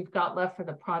much you've got left for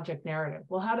the project narrative.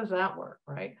 Well, how does that work,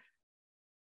 right?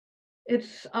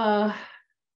 It's a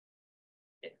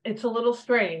little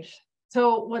strange.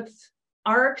 So what's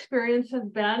our experience has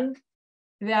been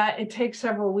that it takes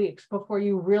several weeks before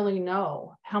you really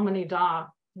know how many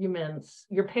documents,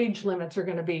 your page limits are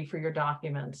going to be for your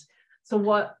documents. So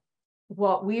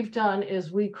what we've done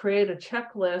is we create a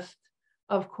checklist,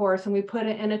 of course, and we put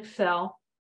it in Excel.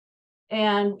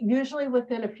 And usually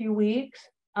within a few weeks,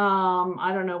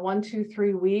 I don't know, 1, 2,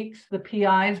 3 weeks, the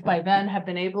PIs by then have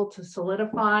been able to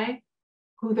solidify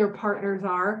who their partners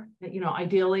are. You know,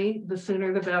 ideally, the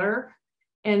sooner the better.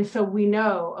 And so we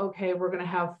know, okay, we're going to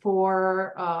have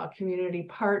 4 community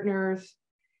partners.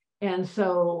 And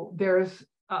so there's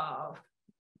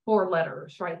 4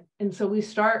 letters, right? And so we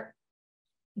start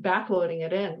backloading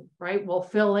it in, right? We'll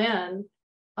fill in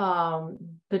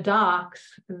the docs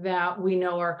that we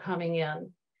know are coming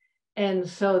in. And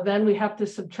so then we have to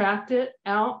subtract it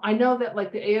out. I know that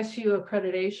like the ASU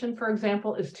accreditation, for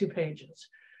example, is 2 pages.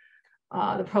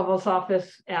 The provost's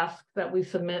office asked that we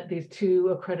submit these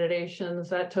 2 accreditations.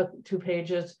 That took 2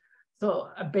 pages. So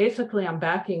basically I'm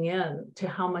backing in to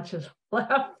how much is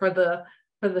left for the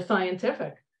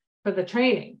scientific, for the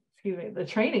training, excuse me, the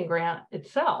training grant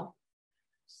itself.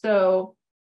 So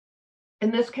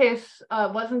in this case,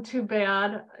 wasn't too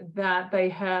bad that they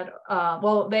had,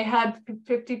 well, they had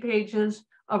 50 pages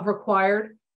of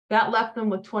required. That left them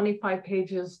with 25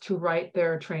 pages to write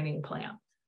their training plan.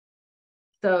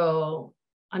 So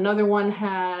another one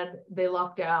they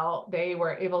lucked out, they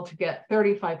were able to get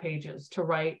 35 pages to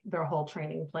write their whole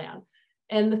training plan.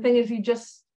 And the thing is, you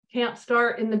just can't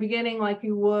start in the beginning like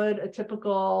you would a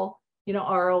typical,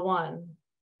 R01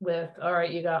 with, all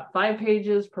right, you got 5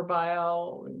 pages per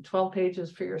bio and 12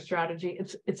 pages for your strategy.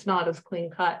 It's not as clean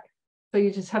cut. So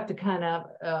you just have to kind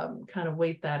of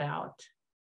wait that out.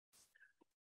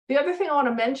 The other thing I want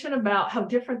to mention about how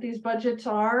different these budgets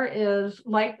are is,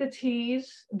 like the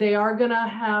T's, they are going to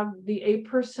have the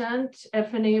 8%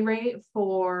 F&A rate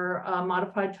for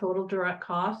modified total direct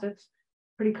costs. It's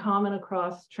pretty common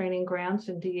across training grants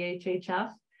and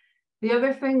DHHS. The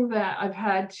other thing that I've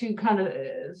had to kind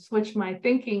of switch my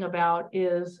thinking about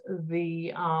is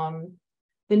the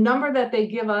number that they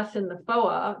give us in the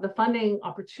FOA, the funding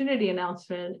opportunity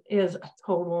announcement, is a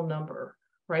total number,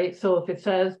 right? So if it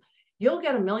says you'll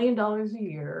get $1 million a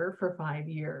year for 5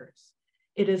 years,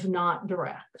 it is not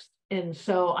direct. And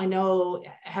so I know,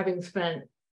 having spent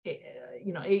 8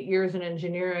 years in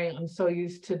engineering, I'm so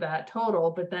used to that total.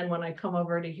 But then when I come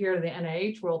over to here to the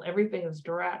NIH world, everything is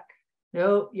direct.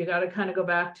 No, you got to kind of go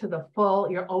back to the full,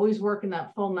 you're always working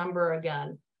that full number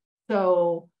again.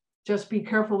 So just be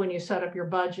careful when you set up your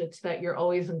budgets that you're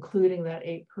always including that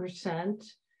 8%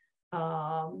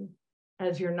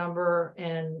 as your number,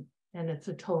 and it's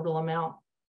a total amount.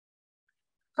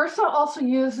 HRSA also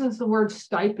uses the word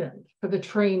stipend for the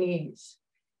trainees,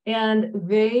 and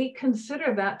they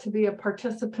consider that to be a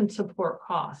participant support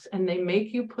cost, and they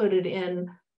make you put it in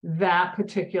that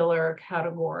particular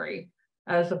category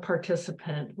as a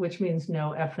participant, which means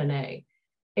no F&A.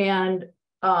 And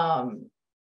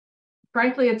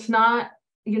frankly, it's not,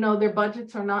 their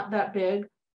budgets are not that big,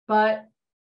 but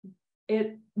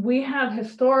we have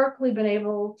historically been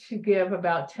able to give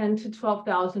about $10,000 to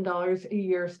 $12,000 a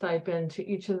year stipend to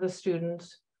each of the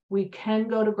students. We can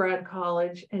go to grad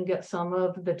college and get some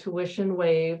of the tuition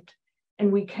waived,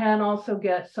 and we can also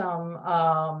get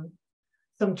some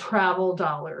travel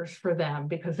dollars for them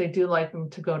because they do like them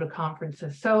to go to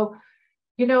conferences. So,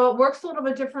 it works a little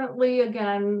bit differently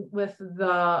again with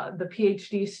the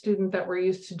PhD student that we're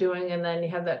used to doing, and then you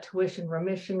have that tuition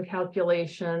remission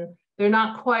calculation. They're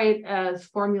not quite as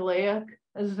formulaic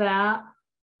as that,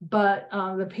 but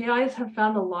the PIs have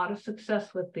found a lot of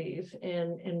success with these,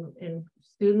 and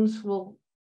students will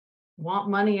want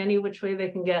money any which way they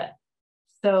can get.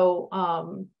 So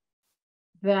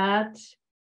that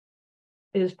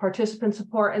is participant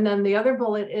support. And then the other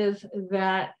bullet is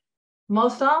that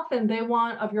most often they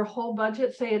want, of your whole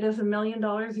budget, say it is $1 million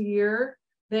a year,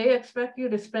 they expect you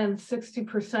to spend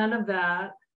 60% of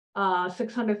that,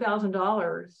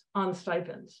 $600,000 on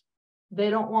stipends. They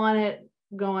don't want it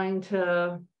going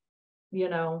to,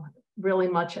 really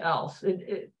much else.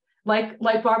 Like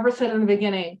Barbara said in the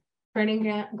beginning,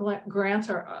 training grants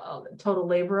are a total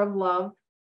labor of love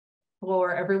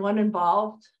for everyone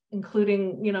involved,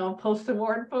 including,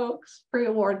 post-award folks,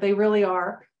 pre-award, they really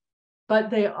are, but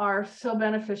they are so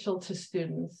beneficial to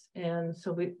students. And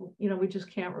so we just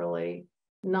can't really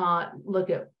not look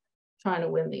at trying to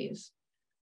win these.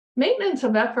 Maintenance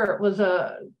of effort was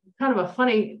a kind of a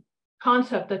funny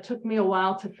concept that took me a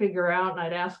while to figure out, and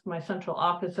I'd ask my central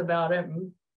office about it.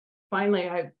 And finally,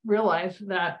 I realized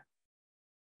that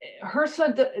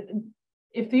HRSA,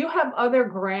 if you have other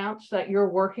grants that you're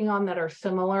working on that are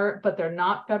similar, but they're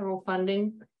not federal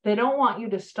funding, they don't want you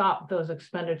to stop those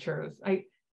expenditures.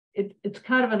 It's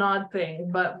kind of an odd thing,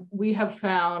 but we have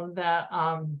found that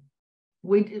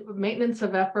maintenance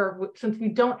of effort, since we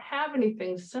don't have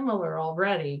anything similar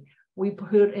already, we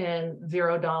put in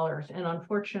 $0. And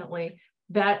unfortunately,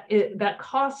 that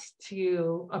costs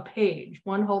you a page,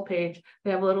 one whole page.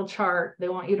 They have a little chart. They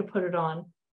want you to put it on.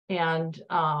 And,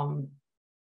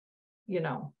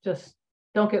 just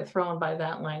don't get thrown by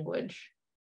that language.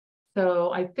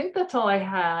 So I think that's all I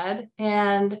had.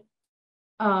 And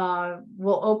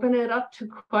we'll open it up to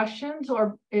questions,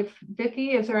 or if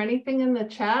Vicki, is there anything in the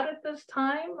chat at this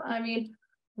time? I mean,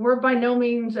 we're by no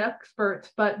means experts,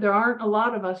 but there aren't a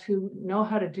lot of us who know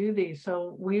how to do these.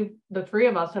 So the three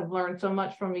of us have learned so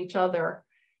much from each other,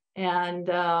 and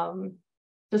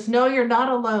just know you're not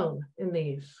alone in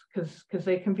these, because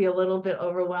they can be a little bit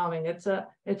overwhelming. It's a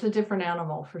different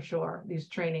animal for sure, these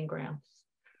training grants.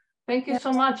 Thank you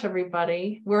so much,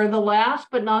 everybody. We're the last,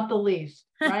 but not the least,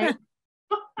 right?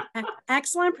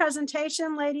 Excellent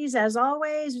presentation, ladies. As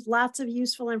always, lots of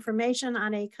useful information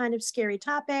on a kind of scary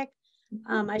topic.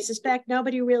 I suspect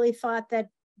nobody really thought that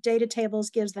data tables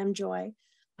gives them joy.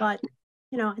 But,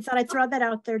 you know, I thought I'd throw that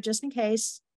out there just in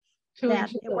case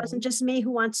that it wasn't just me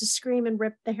who wants to scream and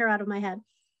rip the hair out of my head.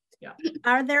 Yeah.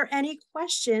 Are there any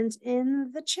questions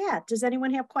in the chat? Does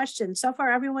anyone have questions? So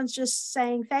far, everyone's just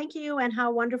saying thank you and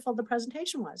how wonderful the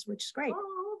presentation was, which is great.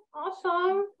 Oh,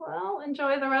 awesome. Well,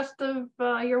 enjoy the rest of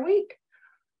your week.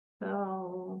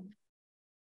 So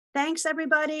Thanks,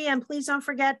 everybody. And please don't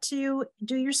forget to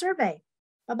do your survey.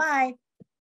 Bye-bye.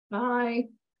 bye.